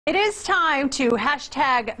It is time to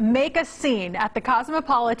hashtag make a scene at the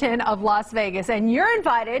Cosmopolitan of Las Vegas, and you're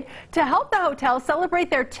invited to help the hotel celebrate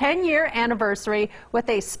their 10-year anniversary with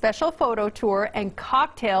a special photo tour and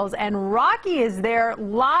cocktails, and Rocky is there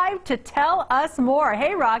live to tell us more.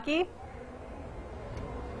 Hey, Rocky.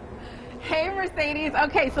 Hey, Mercedes.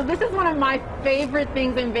 Okay, so this is one of my favorite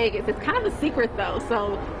things in Vegas. It's kind of a secret, though,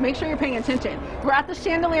 so make sure you're paying attention. We're at the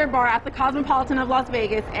Chandelier Bar at the Cosmopolitan of Las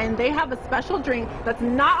Vegas, and they have a special drink that's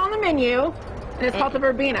not on the menu, and it's called the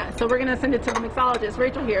Verbena. So we're going to send it to the mixologist,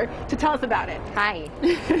 Rachel, here, to tell us about it. Hi.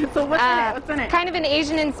 So what's in it? What's in it? Kind of an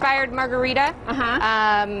Asian-inspired margarita.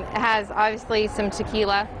 It has obviously some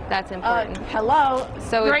tequila. That's important. Hello.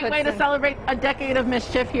 So great way to celebrate a decade of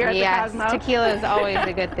mischief here at the Cosmo. Yes, tequila is always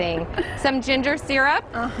a good thing. Some ginger syrup.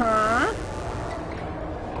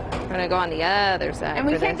 I'm going to go on the other side. And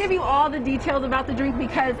we can't give you all the details about the drink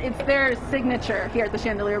because it's their signature here at the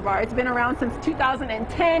Chandelier Bar. It's been around since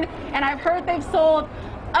 2010, and I've heard they've sold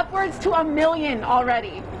upwards to 1 million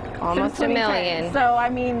already. Almost 1 million. So, I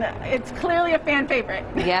mean, it's clearly a fan favorite.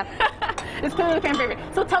 Yep. It's clearly a fan favorite.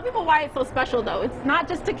 So tell people why it's so special, though. It's not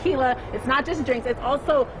just tequila. It's not just drinks. It's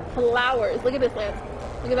also flowers. Look at this, Lance.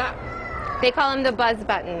 Look at that. They call them the buzz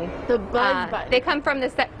button. The buzz button. They come from the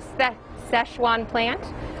Szechuan plant.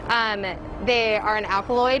 They are an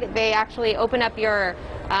alkaloid. They actually open up your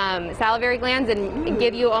salivary glands and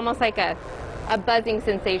give you almost like a buzzing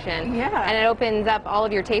sensation. Yeah. And it opens up all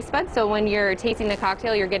of your taste buds, so when you're tasting the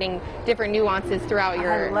cocktail, you're getting different nuances throughout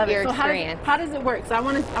your experience. How does it work? So I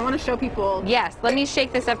want to show people. Yes, let me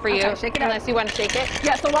shake this up for you. Okay, shake it up. Unless you want to shake it.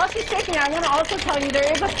 Yeah, so while she's shaking it, I want to also tell you there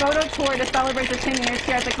is a photo tour to celebrate the 10 years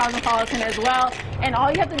here at the Cosmopolitan as well. And all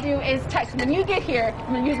you have to do is text. When you get here,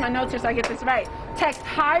 I'm going to use my notes here so I get this right. Text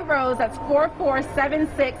Hi Rose, that's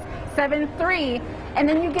 447673, and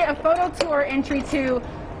then you get a photo tour entry to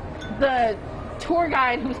the tour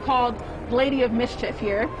guide who's called Lady of Mischief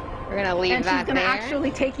here. We're going to leave that there. And she's going to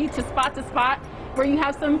actually take you to spot where you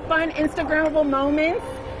have some fun Instagrammable moments.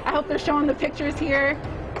 I hope they're showing the pictures here.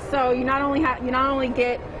 So you not only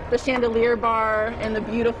get the Chandelier Bar and the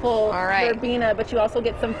beautiful Verbena, but you also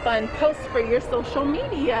get some fun posts for your social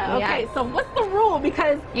media. Okay, so what's the rule?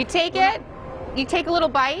 Because you take it, you take a little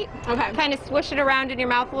bite, kind of swish it around in your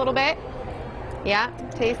mouth a little bit. Yeah,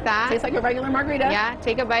 taste that. Tastes like a regular margarita. Yeah,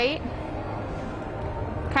 take a bite.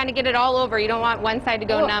 Kind of get it all over. You don't want one side to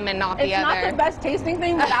go numb and not the other. It's not the best tasting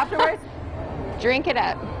thing, but afterwards, drink it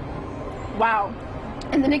up. Wow.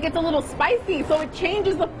 And then it gets a little spicy, so it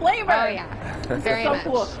changes the flavor. Oh, yeah. Very much.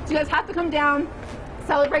 Cool. So you guys have to come down,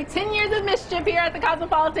 celebrate 10 years of mischief here at the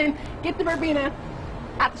Cosmopolitan. Get the Verbena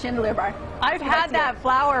at the Chandelier Bar. I've had that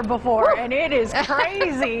flower before, and it is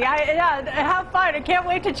crazy. Yeah, have fun. I can't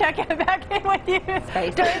wait to check back in with you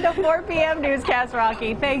during the 4 p.m. newscast,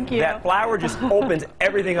 Rocky. Thank you. That flower just opens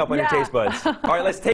everything up on your taste buds. All right, let's take